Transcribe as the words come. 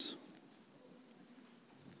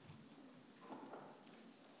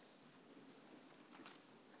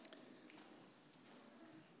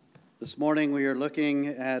This morning we are looking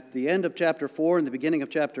at the end of chapter 4 and the beginning of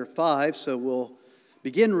chapter 5, so we'll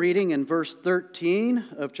begin reading in verse 13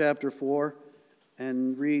 of chapter 4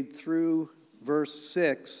 and read through verse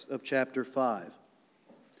 6 of chapter 5.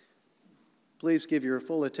 Please give your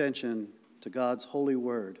full attention to God's holy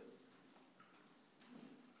word.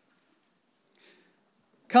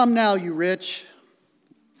 Come now, you rich.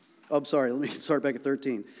 Let me start back at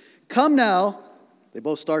 13. Come now. They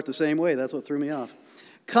both start the same way. That's what threw me off.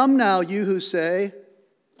 Come now, you who say,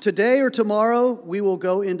 today or tomorrow we will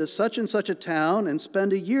go into such and such a town and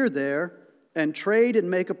spend a year there and trade and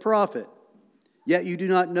make a profit. Yet you do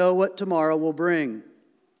not know what tomorrow will bring.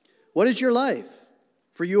 What is your life?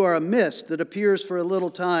 For you are a mist that appears for a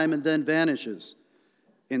little time and then vanishes.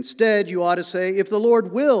 Instead, you ought to say, if the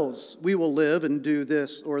Lord wills, we will live and do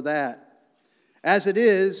this or that. As it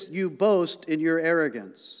is, you boast in your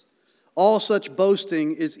arrogance. All such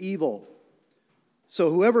boasting is evil. So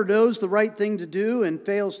whoever knows the right thing to do and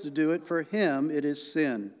fails to do it, for him it is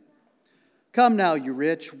sin. Come now, you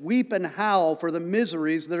rich, weep and howl for the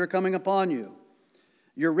miseries that are coming upon you.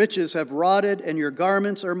 Your riches have rotted and your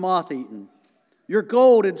garments are moth-eaten. Your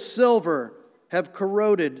gold and silver have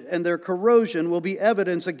corroded, and their corrosion will be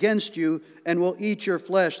evidence against you and will eat your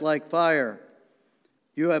flesh like fire.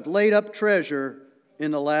 You have laid up treasure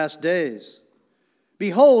in the last days.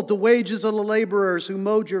 Behold, the wages of the laborers who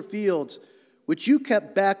mowed your fields, which you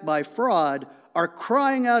kept back by fraud, are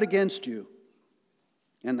crying out against you.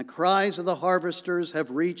 And the cries of the harvesters have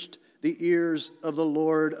reached the ears of the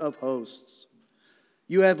Lord of hosts.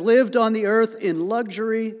 You have lived on the earth in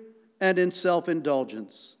luxury and in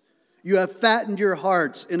self-indulgence. You have fattened your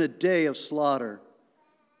hearts in a day of slaughter.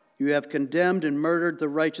 You have condemned and murdered the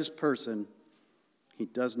righteous person. He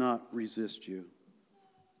does not resist you.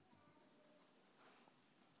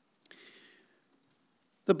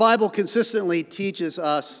 The Bible consistently teaches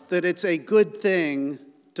us that it's a good thing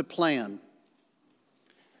to plan.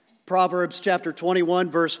 Proverbs chapter 21,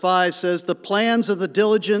 verse 5 says, the plans of the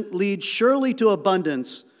diligent lead surely to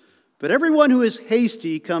abundance, but everyone who is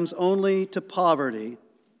hasty comes only to poverty.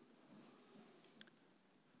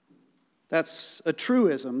 That's a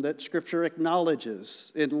truism that Scripture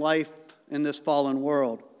acknowledges in life in this fallen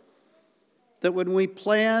world. That when we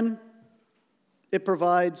plan, it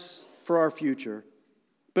provides for our future.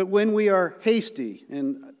 But when we are hasty,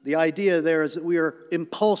 and the idea there is that we are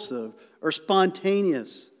impulsive or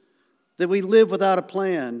spontaneous, that we live without a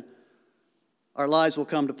plan, our lives will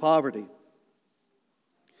come to poverty.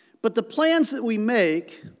 But the plans that we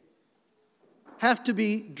make have to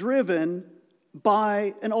be driven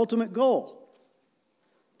by an ultimate goal.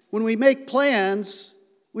 When we make plans,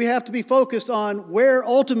 we have to be focused on where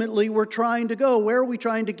ultimately we're trying to go. Where are we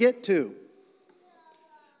trying to get to?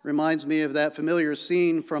 Reminds me of that familiar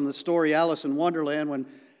scene from the story Alice in Wonderland when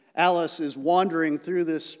Alice is wandering through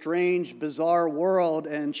this strange, bizarre world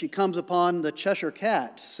and she comes upon the Cheshire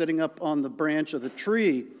Cat sitting up on the branch of the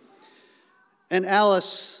tree. And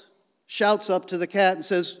Alice shouts up to the cat and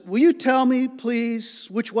says, will you tell me, please,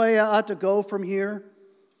 which way I ought to go from here?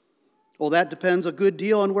 Well, that depends a good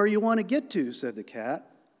deal on where you want to get to, said the cat.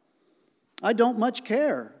 I don't much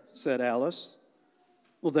care, said Alice.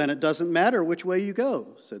 Well, then it doesn't matter which way you go,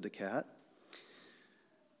 said the cat.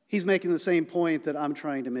 He's making the same point that I'm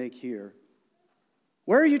trying to make here.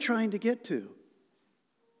 Where are you trying to get to?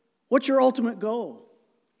 What's your ultimate goal?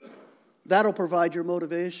 That'll provide your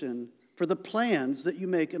motivation for the plans that you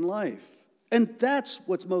make in life. And that's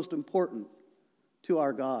what's most important to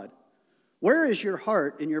our God. Where is your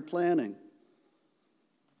heart in your planning?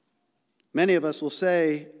 Many of us will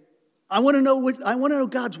say, I want to know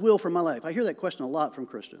God's will for my life. I hear that question a lot from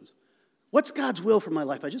Christians. What's God's will for my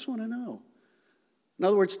life? I just want to know. In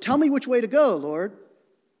other words, tell me which way to go, Lord.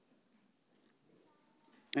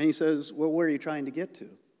 And he says, well, where are you trying to get to?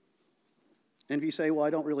 And if you say, well, I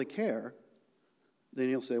don't really care, then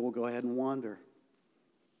he'll say, well, go ahead and wander.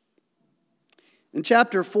 In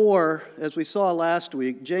chapter 4, as we saw last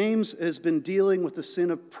week, James has been dealing with the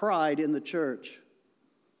sin of pride in the church.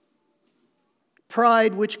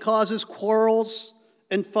 Pride which causes quarrels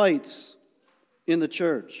and fights in the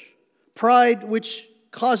church. Pride which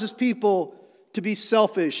causes people to be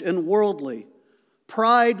selfish and worldly.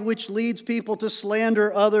 Pride which leads people to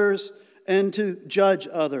slander others and to judge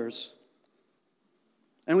others.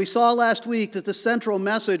 And we saw last week that the central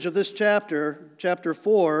message of this chapter, chapter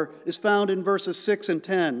 4, is found in verses 6 and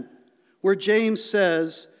 10, where James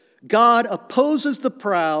says, God opposes the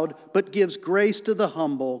proud, but gives grace to the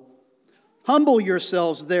humble. Humble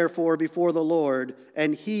yourselves, therefore, before the Lord,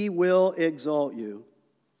 and he will exalt you.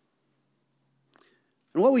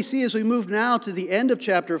 And what we see as we move now to the end of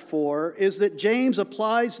chapter 4 is that James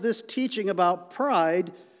applies this teaching about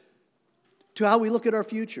pride to how we look at our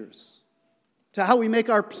futures, to how we make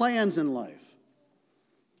our plans in life.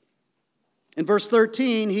 In verse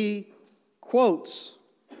 13, he quotes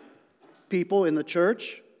people in the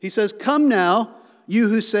church. He says, "Come now, you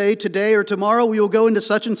who say, today or tomorrow we will go into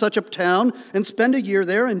such and such a town and spend a year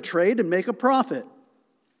there and trade and make a profit."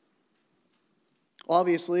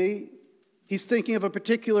 Obviously, he's thinking of a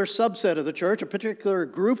particular subset of the church, a particular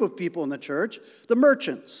group of people in the church, the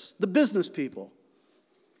merchants, the business people.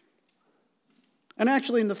 And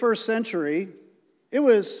actually, in the first century, it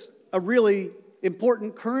was a really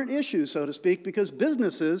important current issue, so to speak, because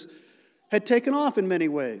businesses had taken off in many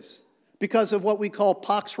ways because of what we call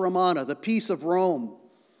Pax Romana, the peace of Rome.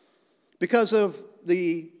 Because of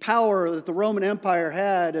the power that the Roman Empire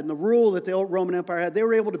had and the rule that the Roman Empire had, they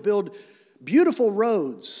were able to build beautiful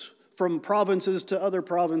roads from provinces to other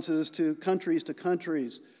provinces to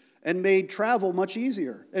countries, and made travel much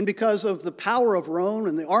easier. And because of the power of Rome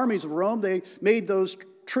and the armies of Rome, they made those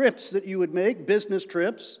trips that you would make, business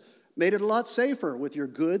trips, made it a lot safer with your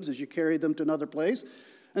goods as you carried them to another place.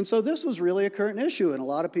 And so this was really a current issue, and a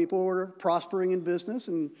lot of people were prospering in business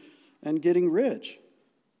and getting rich.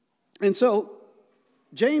 And so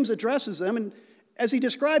James addresses them, and as he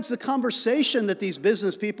describes the conversation that these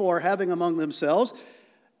business people are having among themselves,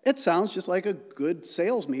 it sounds just like a good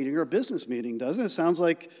sales meeting or a business meeting, doesn't it? It sounds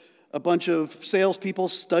like a bunch of salespeople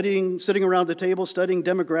sitting around the table, studying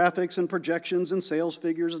demographics and projections and sales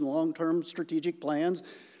figures and long-term strategic plans.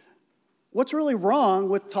 What's really wrong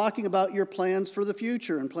with talking about your plans for the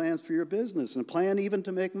future and plans for your business and a plan even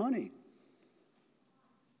to make money?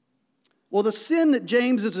 Well, the sin that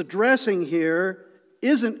James is addressing here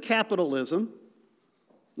isn't capitalism.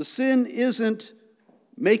 The sin isn't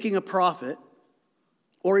making a profit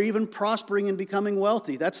or even prospering and becoming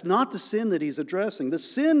wealthy. That's not the sin that he's addressing. The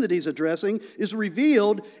sin that he's addressing is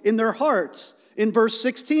revealed in their hearts. In verse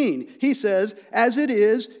 16, he says, "As it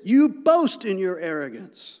is, you boast in your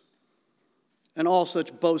arrogance, and all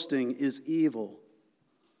such boasting is evil."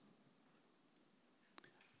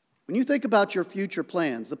 When you think about your future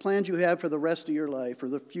plans, the plans you have for the rest of your life or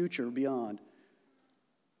the future beyond,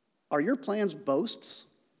 are your plans boasts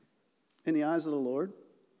in the eyes of the Lord?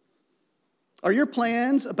 Are your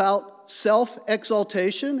plans about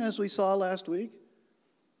self-exaltation, as we saw last week?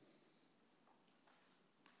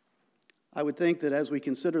 I would think that as we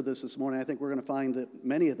consider this morning, I think we're going to find that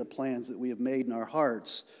many of the plans that we have made in our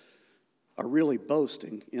hearts are really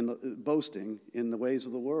boasting in the ways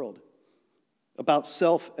of the world, about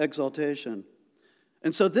self-exaltation.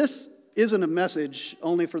 And so this isn't a message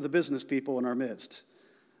only for the business people in our midst.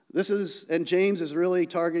 And James is really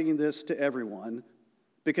targeting this to everyone,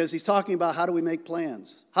 because he's talking about how do we make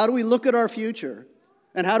plans? How do we look at our future?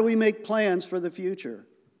 And how do we make plans for the future?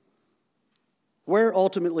 Where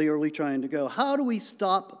ultimately are we trying to go? How do we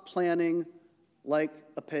stop planning like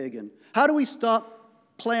a pagan? How do we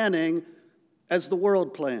stop planning as the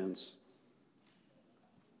world plans?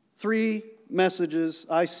 3 messages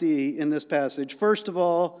I see in this passage. First of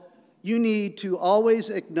all, you need to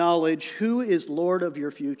always acknowledge who is Lord of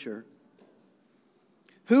your future.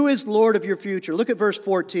 Who is Lord of your future? Look at verse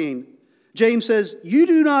 14. James says, "You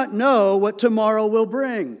do not know what tomorrow will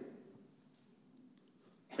bring."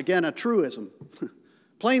 Again, a truism.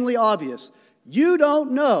 Plainly obvious. You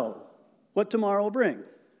don't know what tomorrow will bring.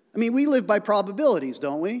 I mean, we live by probabilities,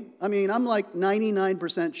 don't we? I mean, I'm like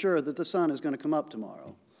 99% sure that the sun is going to come up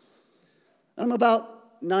tomorrow. I'm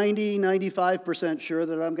about 95% sure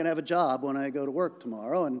that I'm going to have a job when I go to work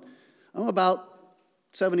tomorrow. And I'm about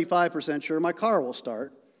 75% sure my car will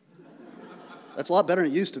start. That's a lot better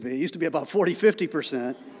than it used to be. It used to be about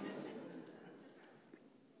 50%.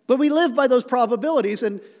 But we live by those probabilities,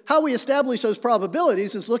 and how we establish those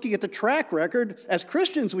probabilities is looking at the track record. As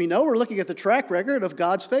Christians, we know we're looking at the track record of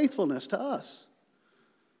God's faithfulness to us.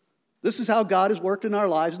 This is how God has worked in our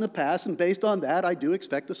lives in the past, and based on that, I do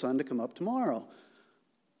expect the sun to come up tomorrow.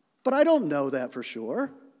 But I don't know that for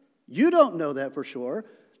sure. You don't know that for sure.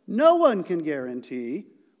 No one can guarantee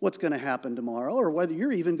what's going to happen tomorrow or whether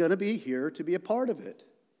you're even going to be here to be a part of it.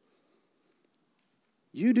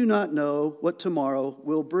 You do not know what tomorrow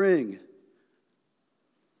will bring.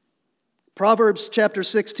 Proverbs chapter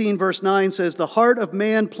 16, verse 9 says, "The heart of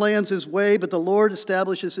man plans his way, but the Lord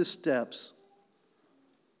establishes his steps."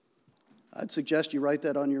 I'd suggest you write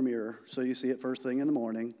that on your mirror so you see it first thing in the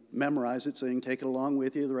morning. Memorize it so you can take it along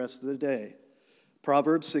with you the rest of the day.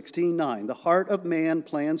 Proverbs 16:9, "The heart of man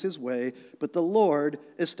plans his way, but the Lord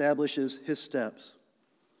establishes his steps."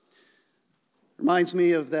 Reminds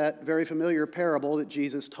me of that very familiar parable that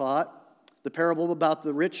Jesus taught the parable about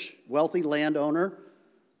the rich, wealthy landowner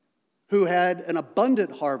who had an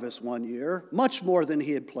abundant harvest one year, much more than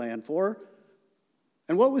he had planned for.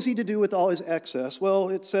 And what was he to do with all his excess? Well,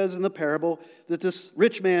 it says in the parable that this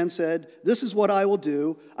rich man said, "This is what I will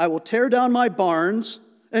do. I will tear down my barns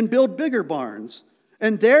and build bigger barns,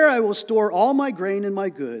 and there I will store all my grain and my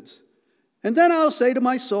goods. And then I'll say to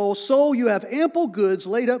my soul, 'Soul, you have ample goods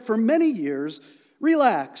laid up for many years.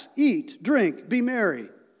 Relax, eat, drink, be merry.'"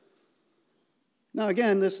 Now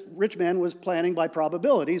again, this rich man was planning by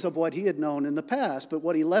probabilities of what he had known in the past, but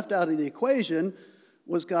what he left out of the equation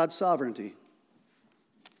was God's sovereignty.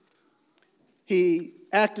 He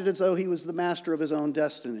acted as though he was the master of his own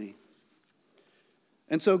destiny.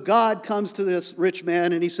 And so God comes to this rich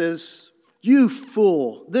man and he says, "You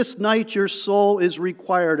fool, this night your soul is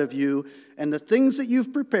required of you, and the things that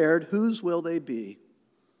you've prepared, whose will they be?"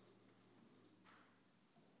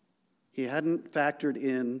 He hadn't factored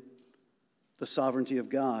in the sovereignty of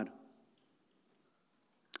God.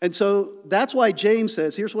 And so that's why James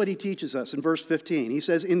says, here's what he teaches us in verse 15. He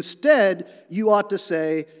says, "Instead, you ought to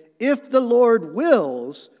say, 'If the Lord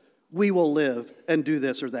wills, we will live and do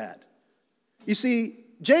this or that.'" You see,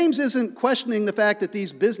 James isn't questioning the fact that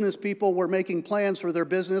these business people were making plans for their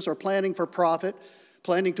business or planning for profit,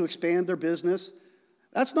 planning to expand their business.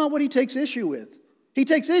 That's not what he takes issue with. He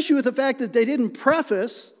takes issue with the fact that they didn't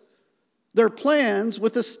preface their plans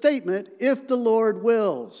with a statement, "If the Lord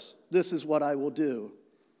wills, this is what I will do."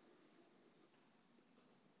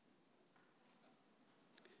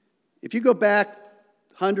 If you go back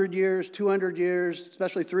 100 years, 200 years,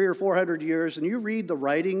 especially 300 or 400 years, and you read the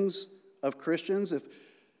writings of Christians,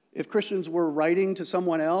 if Christians were writing to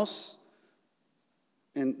someone else,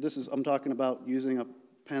 and I'm talking about using a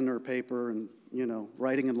pen or paper and,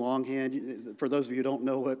 writing in longhand. For those of you who don't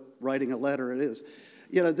know what writing a letter is,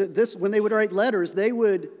 when they would write letters, they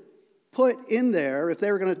would put in there, if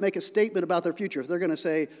they were going to make a statement about their future, if they're going to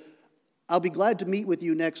say, "I'll be glad to meet with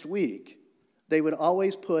you next week," they would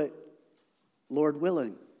always put "Lord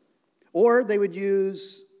willing." Or they would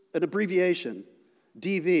use an abbreviation,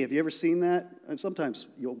 DV. Have you ever seen that? And sometimes,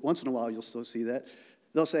 once in a while, you'll still see that.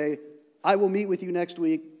 They'll say, "I will meet with you next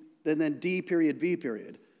week," and then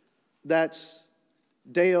D.V. That's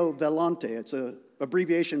Deo volente. It's an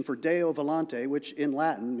abbreviation for Deo volente, which in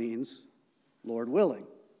Latin means Lord willing.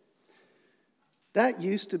 That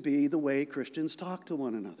used to be the way Christians talk to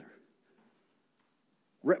one another.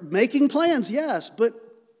 Making plans, yes, but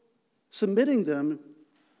submitting them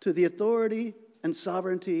to the authority and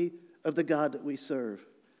sovereignty of the God that we serve,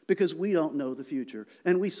 because we don't know the future,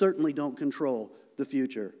 and we certainly don't control the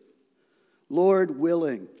future. Lord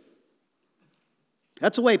willing.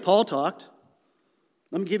 That's the way Paul talked.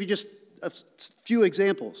 Let me give you just a few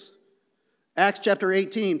examples. Acts chapter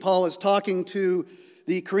 18, Paul is talking to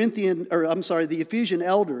the Ephesian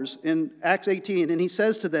elders in Acts 18, and he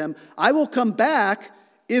says to them, "I will come back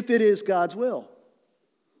if it is God's will."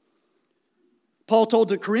 Paul told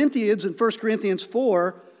the Corinthians in 1 Corinthians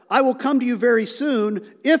 4, "I will come to you very soon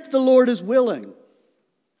if the Lord is willing."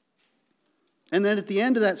 And then at the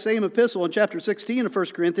end of that same epistle in chapter 16 of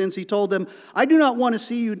 1 Corinthians, he told them, I do not want to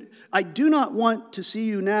see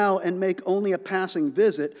you now and make only a passing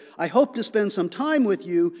visit. I hope to spend some time with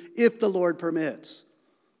you if the Lord permits.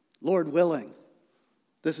 Lord willing,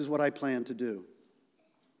 this is what I plan to do.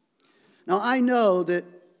 Now, I know that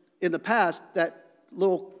in the past, that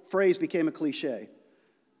little phrase became a cliche.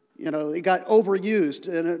 It got overused,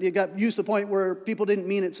 and it got used to the point where people didn't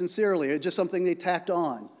mean it sincerely. It's just something they tacked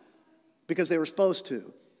on because they were supposed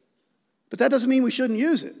to. But that doesn't mean we shouldn't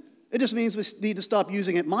use it. It just means we need to stop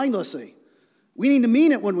using it mindlessly. We need to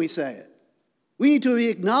mean it when we say it. We need to be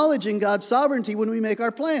acknowledging God's sovereignty when we make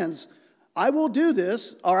our plans. I will do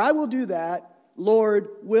this, or I will do that, Lord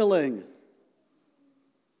willing.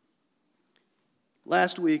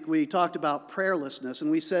 Last week, we talked about prayerlessness, and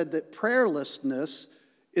we said that prayerlessness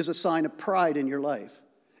is a sign of pride in your life.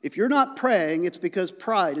 If you're not praying, it's because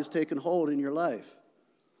pride has taken hold in your life.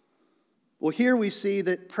 Well, here we see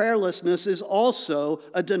that prayerlessness is also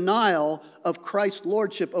a denial of Christ's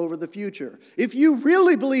lordship over the future. If you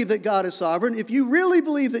really believe that God is sovereign, if you really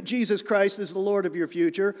believe that Jesus Christ is the Lord of your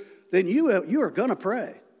future, then you are going to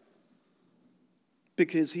pray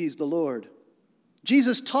because he's the Lord.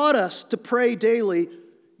 Jesus taught us to pray daily,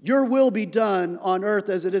 "Your will be done on earth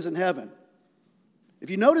as it is in heaven." If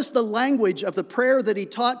you notice the language of the prayer that he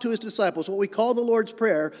taught to his disciples, what we call the Lord's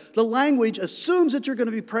Prayer, the language assumes that you're going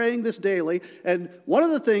to be praying this daily. And one of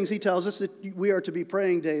the things he tells us that we are to be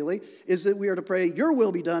praying daily is that we are to pray, "Your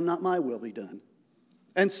will be done, not my will be done."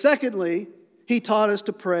 And secondly, he taught us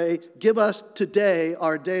to pray, "Give us today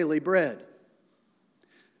our daily bread."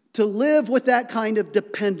 to live with that kind of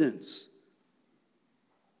dependence.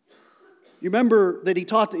 You remember that he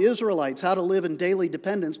taught the Israelites how to live in daily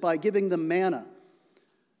dependence by giving them manna.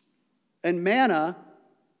 And manna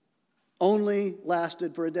only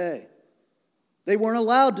lasted for a day. They weren't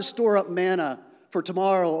allowed to store up manna for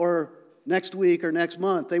tomorrow or next week or next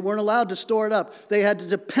month. They weren't allowed to store it up. They had to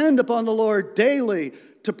depend upon the Lord daily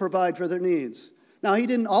to provide for their needs. Now, he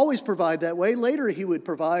didn't always provide that way. Later, he would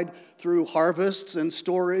provide through harvests and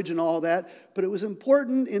storage and all that. But it was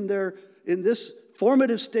important in this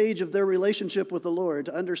formative stage of their relationship with the Lord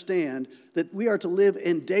to understand that we are to live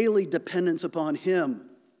in daily dependence upon him.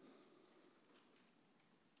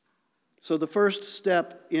 So the first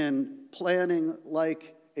step in planning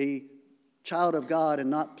like a child of God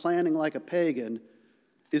and not planning like a pagan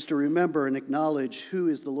is to remember and acknowledge who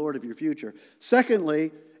is the Lord of your future.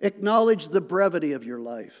 Secondly, acknowledge the brevity of your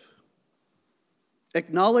life.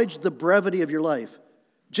 Acknowledge the brevity of your life.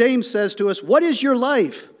 James says to us, "What is your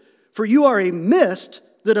life? For you are a mist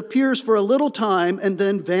that appears for a little time and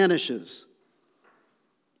then vanishes."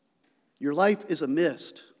 Your life is a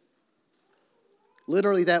mist.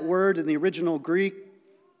 Literally, that word in the original Greek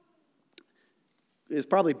is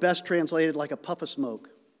probably best translated like a puff of smoke.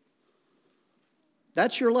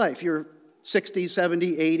 That's your life. Your 60,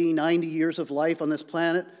 70, 80, 90 years of life on this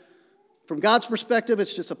planet. From God's perspective,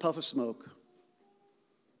 it's just a puff of smoke.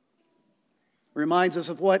 It reminds us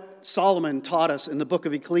of what Solomon taught us in the book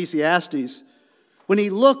of Ecclesiastes when he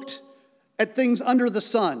looked at things under the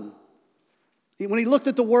sun. When he looked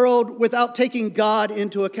at the world without taking God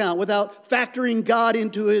into account, without factoring God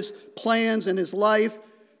into his plans and his life,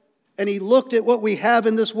 and he looked at what we have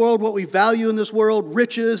in this world, what we value in this world,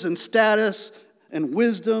 riches and status and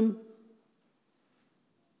wisdom,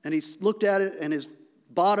 and he looked at it, and his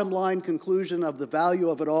bottom line conclusion of the value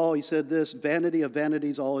of it all, he said this: vanity of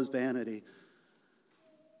vanities, all is vanity.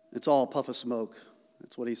 It's all a puff of smoke.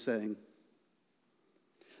 That's what he's saying.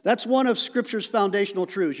 That's one of Scripture's foundational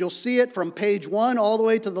truths. You'll see it from page 1 all the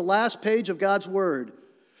way to the last page of God's Word.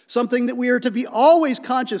 Something that we are to be always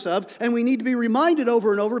conscious of, and we need to be reminded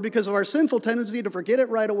over and over because of our sinful tendency to forget it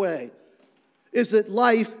right away, is that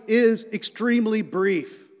life is extremely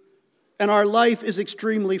brief, and our life is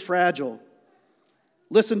extremely fragile.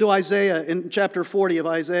 Listen to Isaiah in chapter 40 of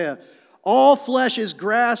Isaiah. "All flesh is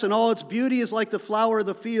grass, and all its beauty is like the flower of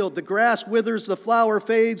the field. The grass withers, the flower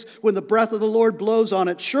fades when the breath of the Lord blows on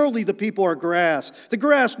it. Surely the people are grass. The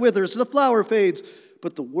grass withers, the flower fades,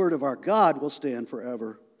 but the word of our God will stand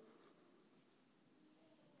forever."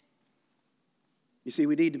 You see,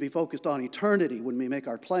 we need to be focused on eternity when we make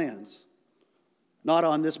our plans, not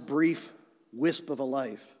on this brief wisp of a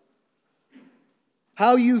life.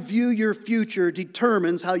 How you view your future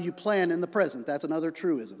determines how you plan in the present. That's another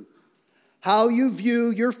truism. How you view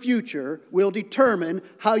your future will determine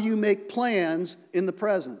how you make plans in the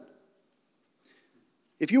present.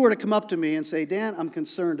 If you were to come up to me and say, "Dan, I'm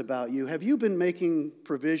concerned about you. Have you been making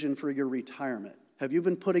provision for your retirement? Have you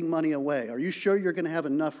been putting money away? Are you sure you're going to have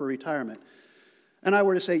enough for retirement?" And I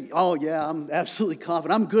were to say, "Oh yeah, I'm absolutely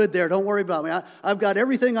confident. I'm good there. Don't worry about me. I've got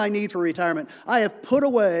everything I need for retirement. I have put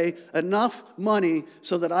away enough money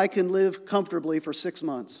so that I can live comfortably for 6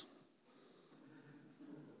 months."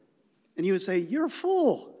 And you would say, "You're a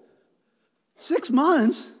fool. 6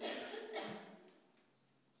 months?"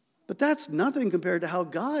 But that's nothing compared to how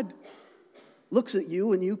God looks at you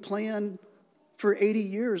when you plan for 80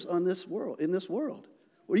 years in this world.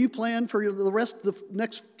 Or you plan for the rest of the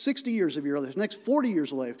next 60 years of your life, next 40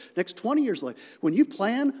 years of life, next 20 years of life. When you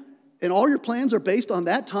plan and all your plans are based on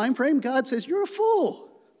that time frame, God says, "You're a fool.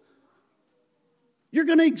 You're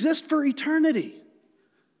going to exist for eternity.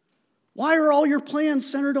 Why are all your plans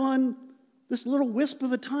centered on this little wisp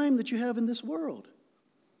of a time that you have in this world?"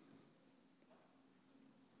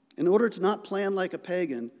 In order to not plan like a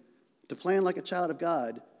pagan, to plan like a child of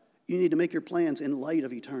God, you need to make your plans in light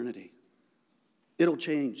of eternity. It'll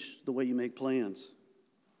change the way you make plans.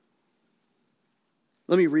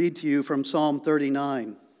 Let me read to you from Psalm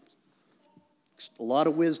 39. A lot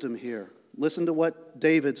of wisdom here. Listen to what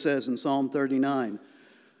David says in Psalm 39.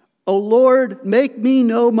 "O Lord, make me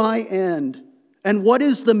know my end, and what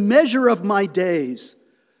is the measure of my days?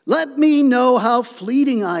 Let me know how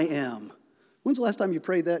fleeting I am." When's the last time you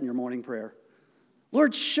prayed that in your morning prayer?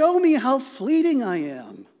 Lord, show me how fleeting I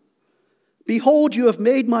am. "Behold, you have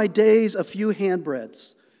made my days a few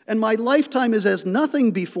handbreadths, and my lifetime is as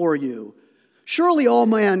nothing before you. Surely all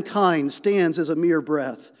mankind stands as a mere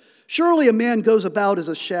breath. Surely a man goes about as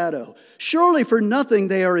a shadow. Surely for nothing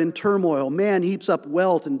they are in turmoil. Man heaps up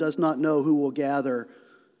wealth and does not know who will gather.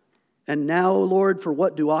 And now, O Lord, for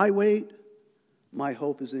what do I wait? My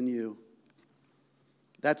hope is in you."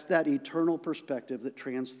 That's that eternal perspective that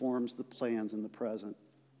transforms the plans in the present.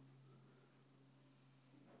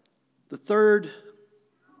 The third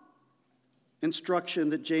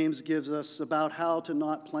instruction that James gives us about how to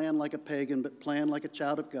not plan like a pagan but plan like a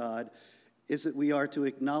child of God is that we are to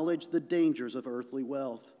acknowledge the dangers of earthly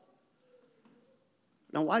wealth.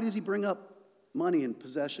 Now, why does he bring up money and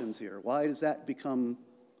possessions here? Why does that become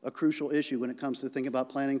a crucial issue when it comes to thinking about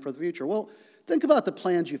planning for the future? Well, think about the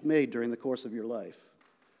plans you've made during the course of your life.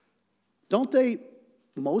 Don't they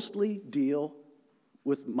mostly deal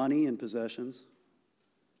with money and possessions?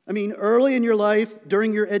 I mean, early in your life,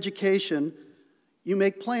 during your education, you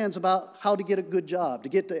make plans about how to get a good job, to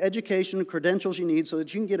get the education and credentials you need so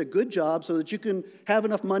that you can get a good job, so that you can have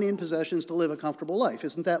enough money and possessions to live a comfortable life.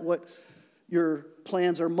 Isn't that what your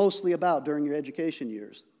plans are mostly about during your education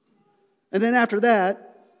years? And then after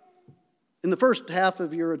that, in the first half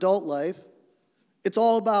of your adult life, it's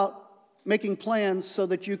all about making plans so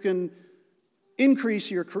that you can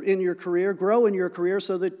increase in your career, grow in your career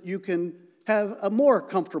so that you can have a more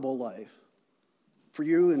comfortable life for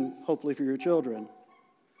you and hopefully for your children.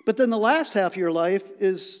 But then the last half of your life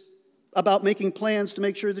is about making plans to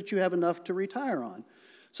make sure that you have enough to retire on.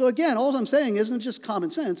 So again, all I'm saying isn't just common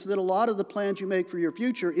sense that a lot of the plans you make for your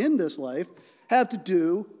future in this life have to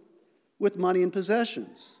do with money and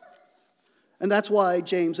possessions. And that's why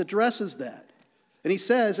James addresses that. And he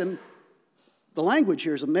says, and the language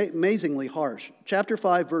here is amazingly harsh. Chapter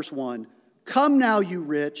 5, verse 1, "Come now, you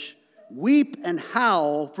rich, weep and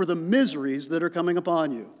howl for the miseries that are coming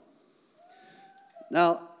upon you."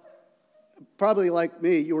 Now, probably like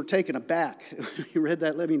me, you were taken aback. You read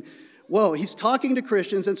that. I mean, whoa, he's talking to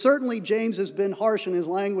Christians, and certainly James has been harsh in his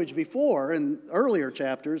language before in earlier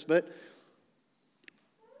chapters, but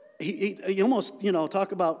he almost,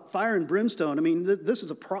 talk about fire and brimstone. I mean, this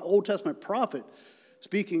is an Old Testament prophet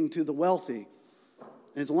speaking to the wealthy.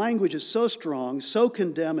 His language is so strong, so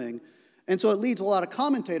condemning. And so it leads a lot of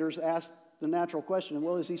commentators to ask the natural question,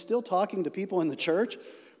 well, is he still talking to people in the church?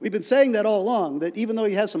 We've been saying that all along, that even though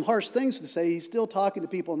he has some harsh things to say, he's still talking to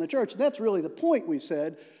people in the church. And that's really the point we've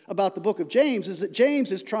said about the book of James, is that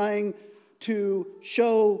James is trying to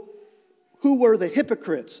show who were the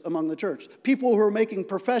hypocrites among the church. People who are making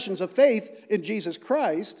professions of faith in Jesus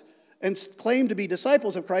Christ and claim to be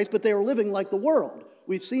disciples of Christ, but they are living like the world.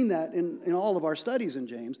 We've seen that in all of our studies in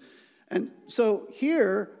James. And so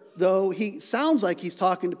here, though, he sounds like he's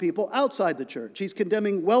talking to people outside the church. He's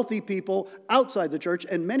condemning wealthy people outside the church,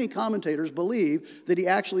 and many commentators believe that he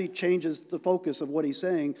actually changes the focus of what he's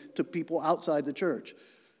saying to people outside the church.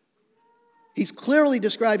 He's clearly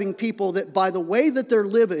describing people that by the way that they're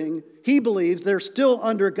living, he believes they're still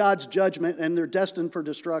under God's judgment and they're destined for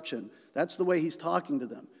destruction. That's the way he's talking to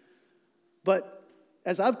them. But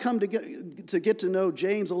as I've come to get to know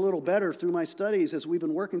James a little better through my studies as we've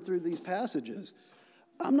been working through these passages,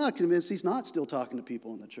 I'm not convinced he's not still talking to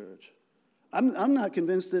people in the church. I'm not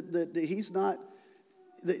convinced that he's not,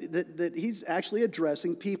 that he's actually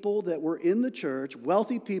addressing people that were in the church,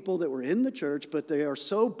 wealthy people that were in the church, but they are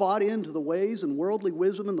so bought into the ways and worldly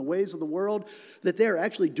wisdom and the ways of the world that they're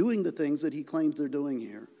actually doing the things that he claims they're doing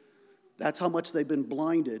here. That's how much they've been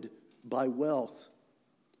blinded by wealth.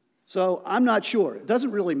 So I'm not sure. It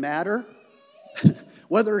doesn't really matter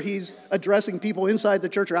whether he's addressing people inside the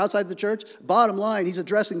church or outside the church. Bottom line, he's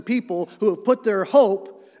addressing people who have put their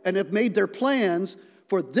hope and have made their plans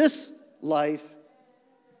for this life,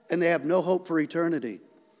 and they have no hope for eternity.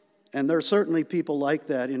 And there are certainly people like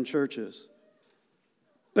that in churches.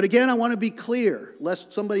 But again, I want to be clear,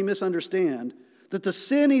 lest somebody misunderstand, that the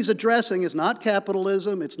sin he's addressing is not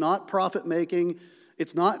capitalism, it's not profit-making,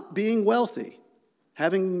 it's not being wealthy,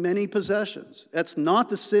 having many possessions. That's not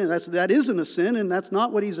the sin. That isn't a sin, and that's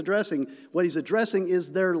not what he's addressing. What he's addressing is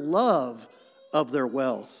their love of their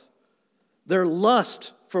wealth, their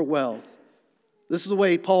lust for wealth. This is the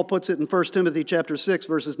way Paul puts it in 1 Timothy chapter 6,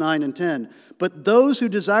 verses 9 and 10. "But those who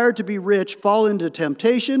desire to be rich fall into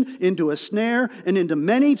temptation, into a snare, and into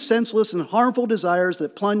many senseless and harmful desires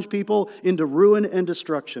that plunge people into ruin and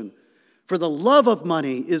destruction. For the love of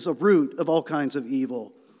money is a root of all kinds of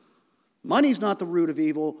evil." Money's not the root of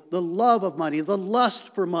evil. The love of money, the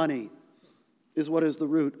lust for money, is what is the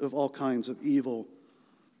root of all kinds of evil.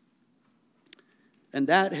 And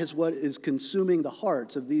that is what is consuming the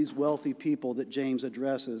hearts of these wealthy people that James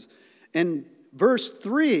addresses. In verse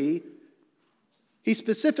 3, he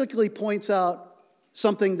specifically points out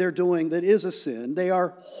something they're doing that is a sin. They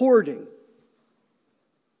are hoarding.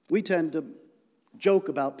 We tend to joke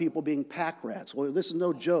about people being pack rats. Well, this is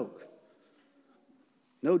no joke.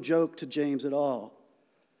 No joke to James at all.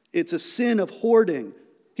 It's a sin of hoarding.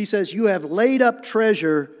 He says, "You have laid up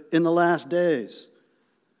treasure in the last days."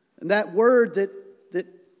 And that word that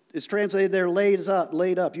is translated there, laid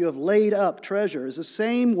up. You have laid up treasure, is the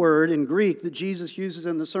same word in Greek that Jesus uses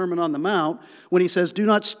in the Sermon on the Mount when he says, do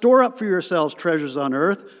not store up for yourselves treasures on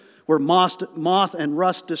earth, where moth and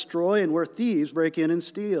rust destroy and where thieves break in and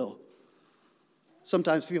steal.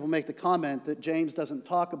 Sometimes people make the comment that James doesn't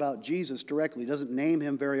talk about Jesus directly, doesn't name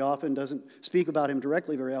him very often, doesn't speak about him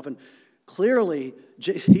directly very often. Clearly,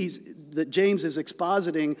 that James is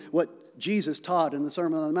expositing what Jesus taught in the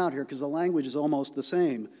Sermon on the Mount here, because the language is almost the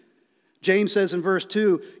same. James says in verse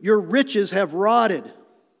 2, your riches have rotted.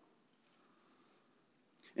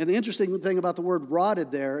 And the interesting thing about the word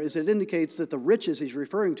rotted there is it indicates that the riches he's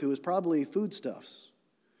referring to is probably foodstuffs.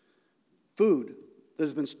 Food that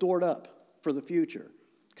has been stored up for the future,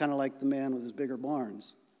 kind of like the man with his bigger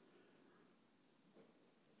barns.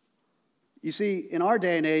 You see, in our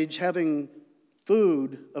day and age, having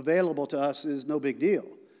food available to us is no big deal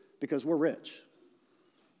because we're rich.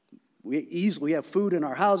 We have food in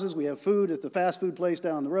our houses. We have food at the fast food place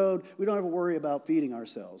down the road. We don't ever worry about feeding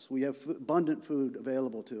ourselves. We have abundant food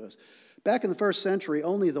available to us. Back in the first century,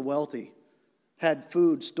 only the wealthy had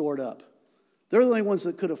food stored up. They're the only ones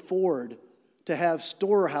that could afford to have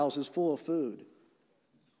storehouses full of food.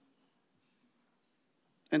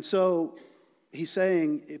 And so he's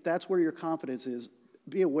saying, if that's where your confidence is,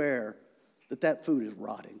 be aware that that food is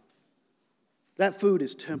rotting. That food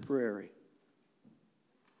is temporary.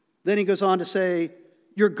 Then he goes on to say,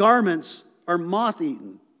 your garments are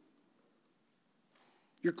moth-eaten.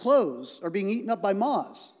 Your clothes are being eaten up by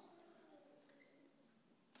moths.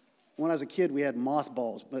 When I was a kid, we had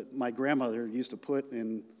mothballs, but my grandmother used to put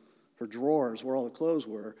in her drawers where all the clothes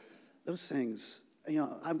were. Those things,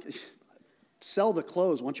 sell the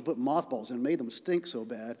clothes once you put mothballs in, it made them stink so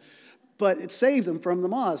bad. But it saved them from the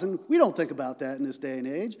moths. And we don't think about that in this day and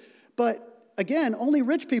age. But again, only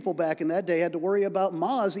rich people back in that day had to worry about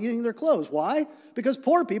moths eating their clothes. Why? Because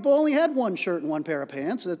poor people only had one shirt and one pair of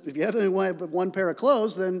pants. If you have only one pair of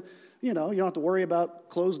clothes, then you don't have to worry about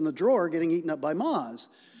clothes in the drawer getting eaten up by moths.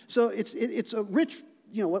 So it's a rich,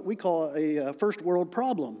 what we call a first world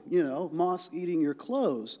problem, moths eating your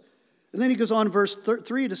clothes. And then he goes on in verse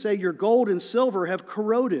 3 to say, your gold and silver have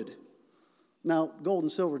corroded. Now, gold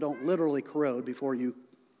and silver don't literally corrode, before you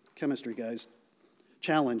chemistry guys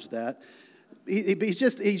challenge that.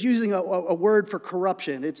 He's using a word for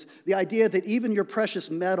corruption. It's the idea that even your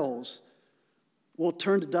precious metals will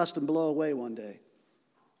turn to dust and blow away one day.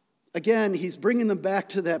 Again, he's bringing them back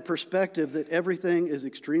to that perspective that everything is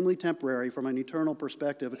extremely temporary from an eternal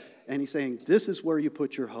perspective. And he's saying, this is where you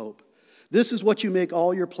put your hope. This is what you make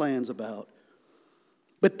all your plans about.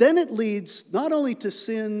 But then it leads not only to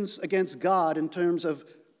sins against God in terms of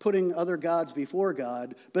putting other gods before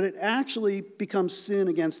God, but it actually becomes sin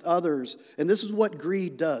against others. And this is what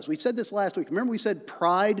greed does. We said this last week. Remember we said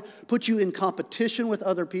pride puts you in competition with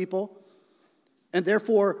other people? And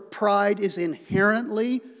therefore, pride is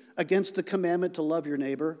inherently against the commandment to love your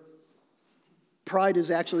neighbor. Pride is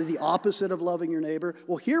actually the opposite of loving your neighbor.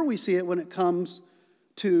 Well, here we see it when it comes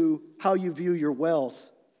to how you view your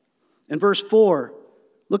wealth. In verse 4,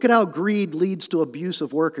 look at how greed leads to abuse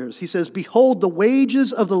of workers. He says, behold, the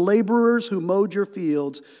wages of the laborers who mowed your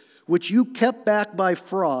fields, which you kept back by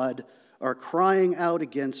fraud, are crying out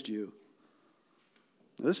against you.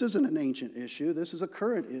 This isn't an ancient issue. This is a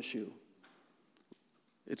current issue.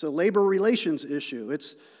 It's a labor relations issue.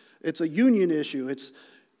 It's a union issue. It's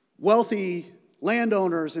wealthy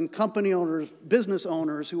landowners and company owners, business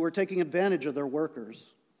owners who are taking advantage of their workers,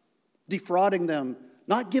 defrauding them,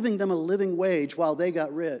 not giving them a living wage while they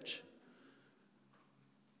got rich.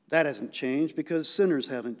 That hasn't changed because sinners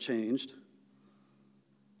haven't changed.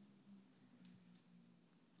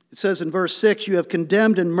 It says in verse 6, you have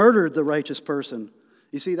condemned and murdered the righteous person.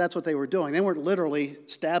 You see, that's what they were doing. They weren't literally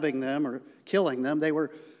stabbing them or killing them. They were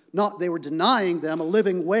denying them a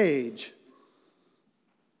living wage.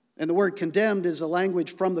 And the word condemned is a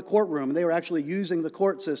language from the courtroom. They were actually using the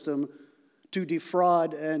court system to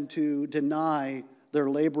defraud and to deny their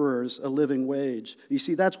laborers a living wage. You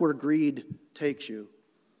see, that's where greed takes you.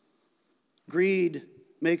 Greed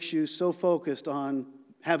makes you so focused on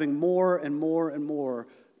having more and more and more,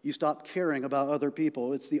 you stop caring about other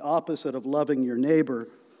people. It's the opposite of loving your neighbor.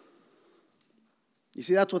 You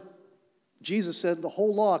see, that's what Jesus said. The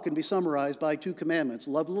whole law can be summarized by 2 commandments.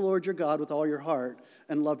 Love the Lord your God with all your heart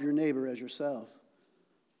and love your neighbor as yourself.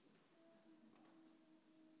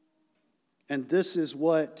 And this is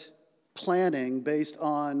what planning based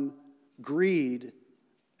on greed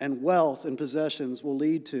and wealth and possessions will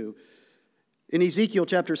lead to. In Ezekiel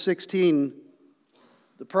chapter 16,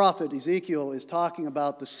 the prophet Ezekiel is talking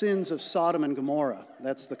about the sins of Sodom and Gomorrah.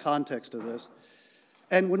 That's the context of this.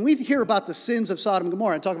 And when we hear about the sins of Sodom and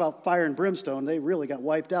Gomorrah and talk about fire and brimstone, they really got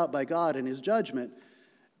wiped out by God in his judgment.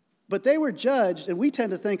 But they were judged, and we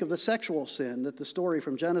tend to think of the sexual sin that the story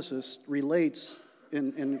from Genesis relates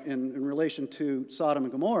in relation to Sodom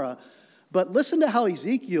and Gomorrah. But listen to how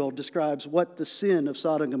Ezekiel describes what the sin of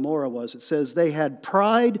Sodom and Gomorrah was. It says, they had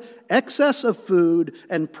pride, excess of food,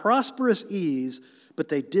 and prosperous ease, but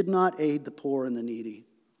they did not aid the poor and the needy.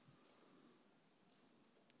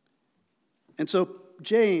 And so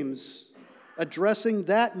James, addressing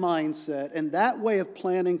that mindset and that way of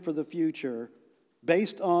planning for the future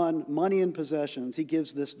based on money and possessions, he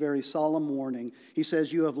gives this very solemn warning. He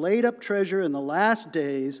says, you have laid up treasure in the last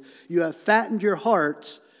days. You have fattened your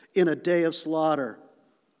hearts in a day of slaughter.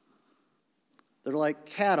 They're like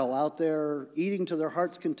cattle out there eating to their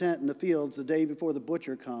heart's content in the fields the day before the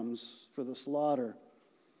butcher comes for the slaughter.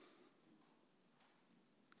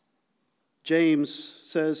 James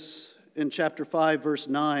says in chapter 5, verse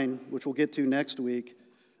 9, which we'll get to next week,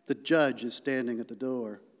 the judge is standing at the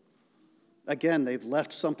door. Again, they've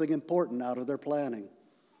left something important out of their planning.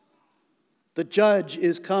 The judge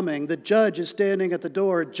is coming. The judge is standing at the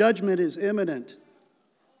door. Judgment is imminent.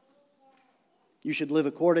 You should live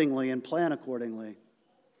accordingly and plan accordingly.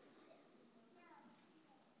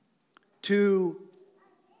 To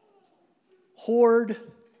hoard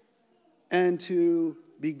and to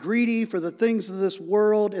be greedy for the things of this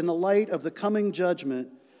world in the light of the coming judgment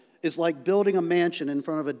is like building a mansion in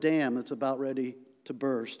front of a dam that's about ready to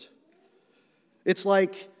burst. It's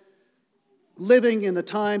like living in the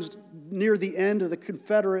times near the end of the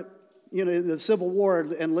Confederate, the Civil War,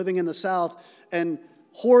 and living in the South and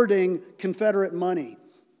hoarding Confederate money.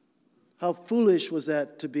 How foolish was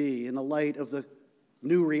that to be in the light of the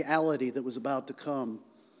new reality that was about to come?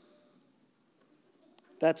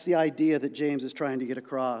 That's the idea that James is trying to get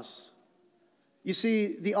across. You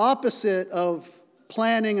see, the opposite of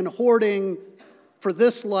planning and hoarding for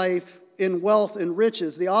this life in wealth and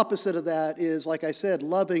riches, the opposite of that is, like I said,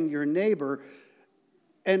 loving your neighbor.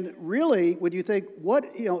 And really, when you think,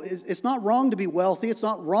 it's not wrong to be wealthy, it's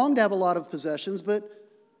not wrong to have a lot of possessions, but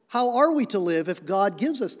how are we to live if God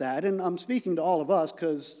gives us that? And I'm speaking to all of us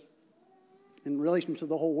because in relation to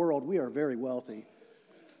the whole world, we are very wealthy.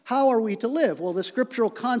 How are we to live? Well, the scriptural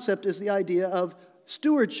concept is the idea of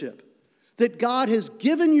stewardship, that God has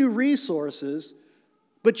given you resources,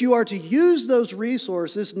 but you are to use those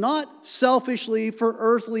resources not selfishly for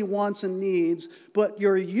earthly wants and needs, but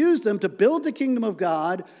you're to use them to build the kingdom of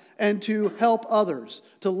God and to help others,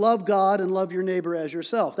 to love God and love your neighbor as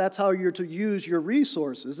yourself. That's how you're to use your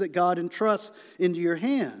resources that God entrusts into your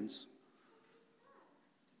hands.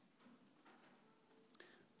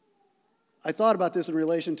 I thought about this in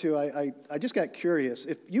relation to, I just got curious.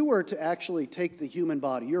 If you were to actually take the human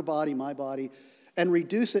body, your body, my body, and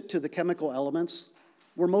reduce it to the chemical elements,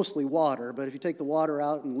 we're mostly water, but if you take the water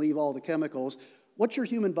out and leave all the chemicals, what's your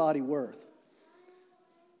human body worth?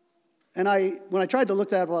 And when I tried to look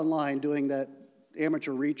that up online, doing that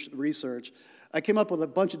amateur research, I came up with a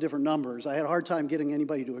bunch of different numbers. I had a hard time getting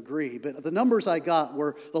anybody to agree, but the numbers I got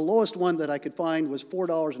were, the lowest one that I could find was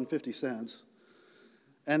 $4.50.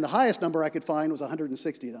 And the highest number I could find was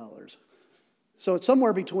 $160. So it's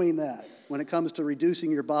somewhere between that when it comes to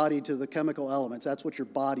reducing your body to the chemical elements. That's what your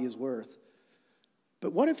body is worth.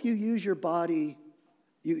 But what if you use your body,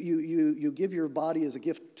 you give your body as a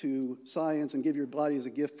gift to science and give your body as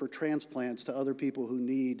a gift for transplants to other people who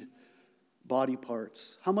need body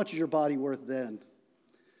parts? How much is your body worth then?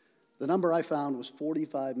 The number I found was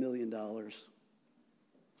 $45 million.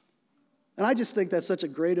 And I just think that's such a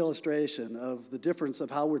great illustration of the difference of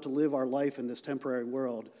how we're to live our life in this temporary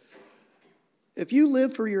world. If you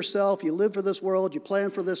live for yourself, you live for this world, you plan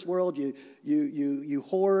for this world, you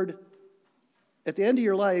hoard, at the end of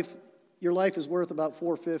your life is worth about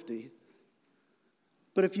 $450.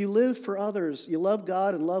 But if you live for others, you love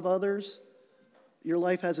God and love others, your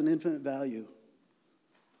life has an infinite value.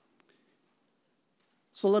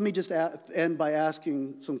 So let me just end by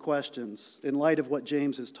asking some questions in light of what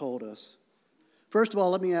James has told us. First of all,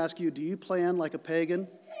 let me ask you, do you plan like a pagan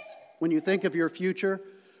when you think of your future,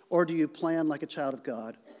 or do you plan like a child of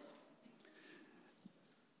God?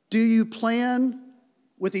 Do you plan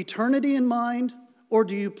with eternity in mind, or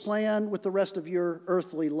do you plan with the rest of your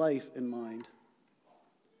earthly life in mind?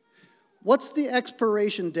 What's the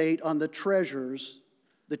expiration date on the treasures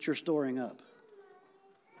that you're storing up?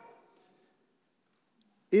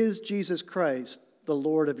 Is Jesus Christ the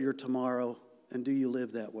Lord of your tomorrow, and do you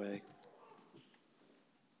live that way?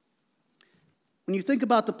 When you think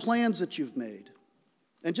about the plans that you've made,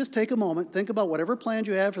 and just take a moment, think about whatever plans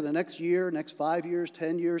you have for the next year, next 5 years,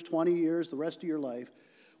 10 years, 20 years, the rest of your life.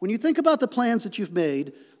 When you think about the plans that you've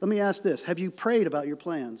made, let me ask this. Have you prayed about your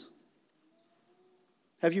plans?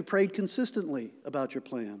 Have you prayed consistently about your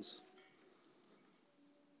plans?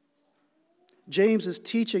 James is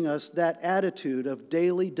teaching us that attitude of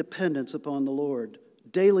daily dependence upon the Lord,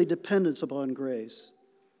 daily dependence upon grace.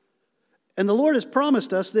 And the Lord has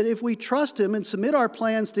promised us that if we trust Him and submit our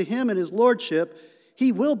plans to Him and His Lordship,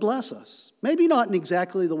 He will bless us. Maybe not in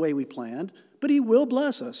exactly the way we planned, but He will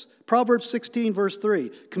bless us. Proverbs 16, verse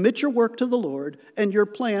 3, commit your work to the Lord, and your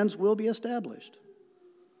plans will be established.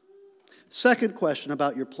 Second question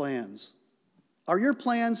about your plans. Are your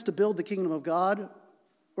plans to build the kingdom of God,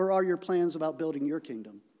 or are your plans about building your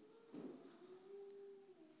kingdom?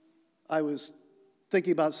 I was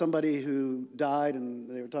thinking about somebody who died, and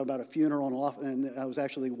they were talking about a funeral, and I was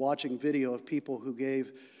actually watching video of people who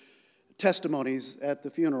gave testimonies at the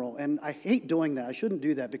funeral. And I hate doing that. I shouldn't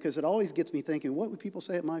do that because it always gets me thinking, what would people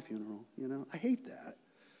say at my funeral? You know, I hate that.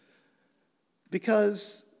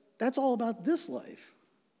 Because that's all about this life.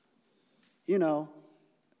 You know,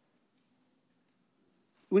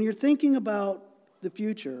 when you're thinking about the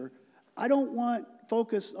future, I don't want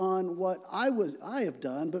focus on what I have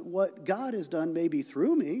done, but what God has done maybe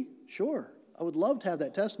through me. Sure, I would love to have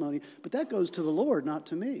that testimony, but that goes to the Lord, not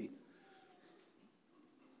to me.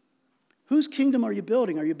 Whose kingdom are you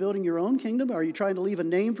building? Are you building your own kingdom? Are you trying to leave a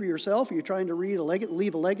name for yourself? Are you trying to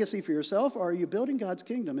leave a legacy for yourself? Or are you building God's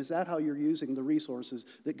kingdom? Is that how you're using the resources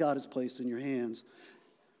that God has placed in your hands?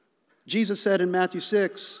 Jesus said in Matthew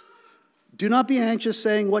 6, do not be anxious,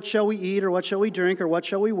 saying, what shall we eat, or what shall we drink, or what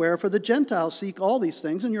shall we wear? For the Gentiles seek all these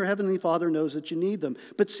things, and your heavenly Father knows that you need them.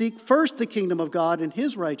 But seek first the kingdom of God and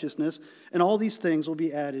His righteousness, and all these things will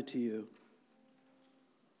be added to you.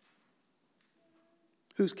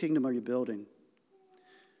 Whose kingdom are you building?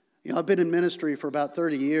 You know, I've been in ministry for about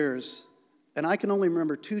 30 years, and I can only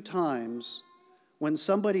remember 2 times when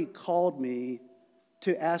somebody called me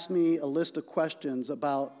to ask me a list of questions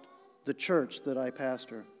about the church that I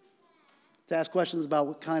pastor. To ask questions about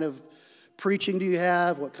what kind of preaching do you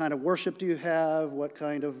have, what kind of worship do you have, what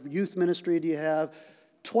kind of youth ministry do you have.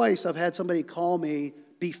 Twice I've had somebody call me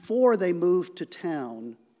before they moved to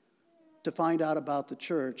town to find out about the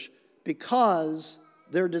church because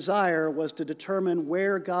their desire was to determine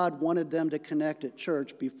where God wanted them to connect at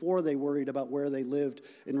church before they worried about where they lived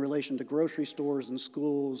in relation to grocery stores and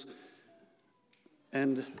schools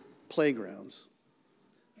and playgrounds.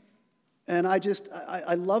 And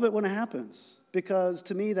I love it when it happens because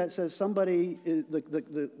to me that says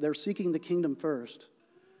they're seeking the kingdom first.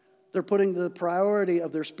 They're putting the priority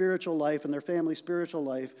of their spiritual life and their family's spiritual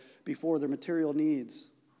life before their material needs.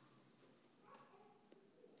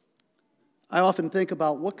 I often think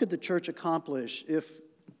about what could the church accomplish if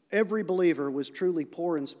every believer was truly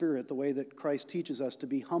poor in spirit, the way that Christ teaches us to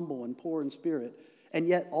be humble and poor in spirit, and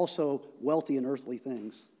yet also wealthy in earthly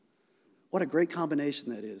things. What a great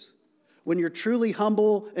combination that is. When you're truly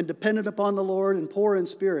humble and dependent upon the Lord and poor in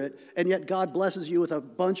spirit, and yet God blesses you with a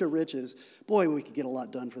bunch of riches, boy, we could get a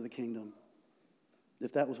lot done for the kingdom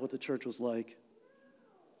if that was what the church was like.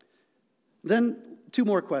 Then 2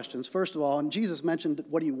 more questions. First of all, and Jesus mentioned,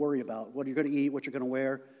 what do you worry about? What are you going to eat? What you're going to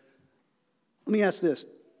wear? Let me ask this.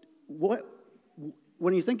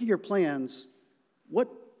 When you think of your plans, what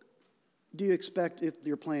do you expect if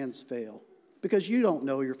your plans fail? Because you don't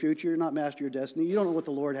know your future. You're not master of your destiny. You don't know what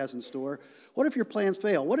the Lord has in store. What if your plans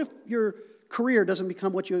fail? What if your career doesn't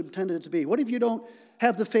become what you intended it to be? What if you don't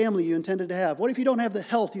have the family you intended to have? What if you don't have the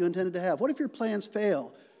health you intended to have? What if your plans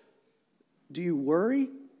fail? Do you worry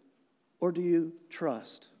or do you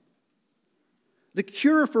trust? The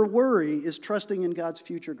cure for worry is trusting in God's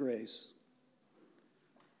future grace.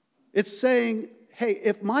 It's saying, hey,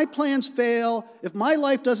 if my plans fail, if my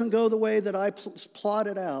life doesn't go the way that I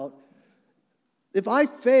plotted out, if I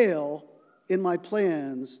fail in my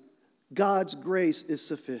plans, God's grace is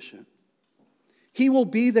sufficient. He will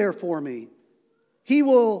be there for me. He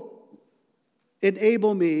will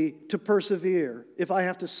enable me to persevere if I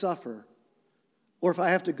have to suffer or if I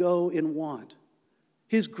have to go in want.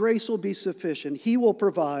 His grace will be sufficient. He will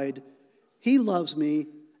provide. He loves me,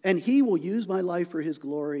 and He will use my life for His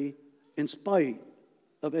glory in spite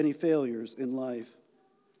of any failures in life.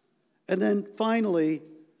 And then finally,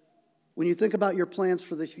 when you think about your plans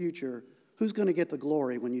for the future, who's going to get the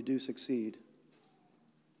glory when you do succeed?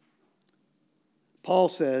 Paul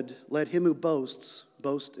said, let him who boasts,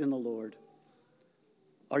 boast in the Lord.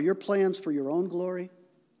 Are your plans for your own glory,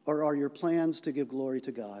 or are your plans to give glory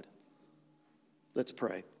to God? Let's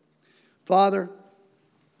pray. Father,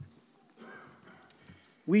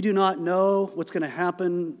 we do not know what's going to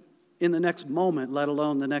happen in the next moment, let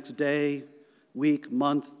alone the next day, week,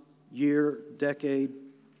 month, year, decade.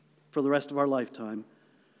 for the rest of our lifetime.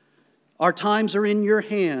 Our times are in your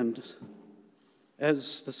hand,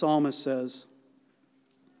 as the psalmist says.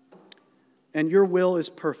 And your will is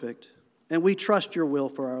perfect, and we trust your will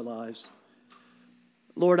for our lives.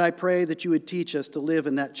 Lord, I pray that you would teach us to live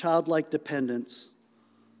in that childlike dependence,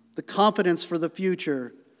 the confidence for the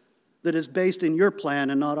future that is based in your plan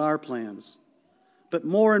and not our plans. But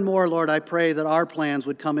more and more, Lord, I pray that our plans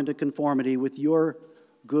would come into conformity with your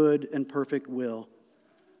good and perfect will,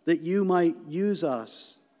 that you might use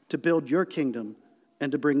us to build your kingdom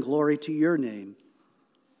and to bring glory to your name.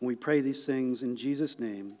 And we pray these things in Jesus'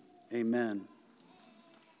 name. Amen.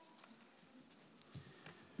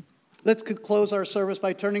 Let's close our service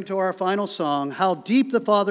by turning to our final song, How Deep the Father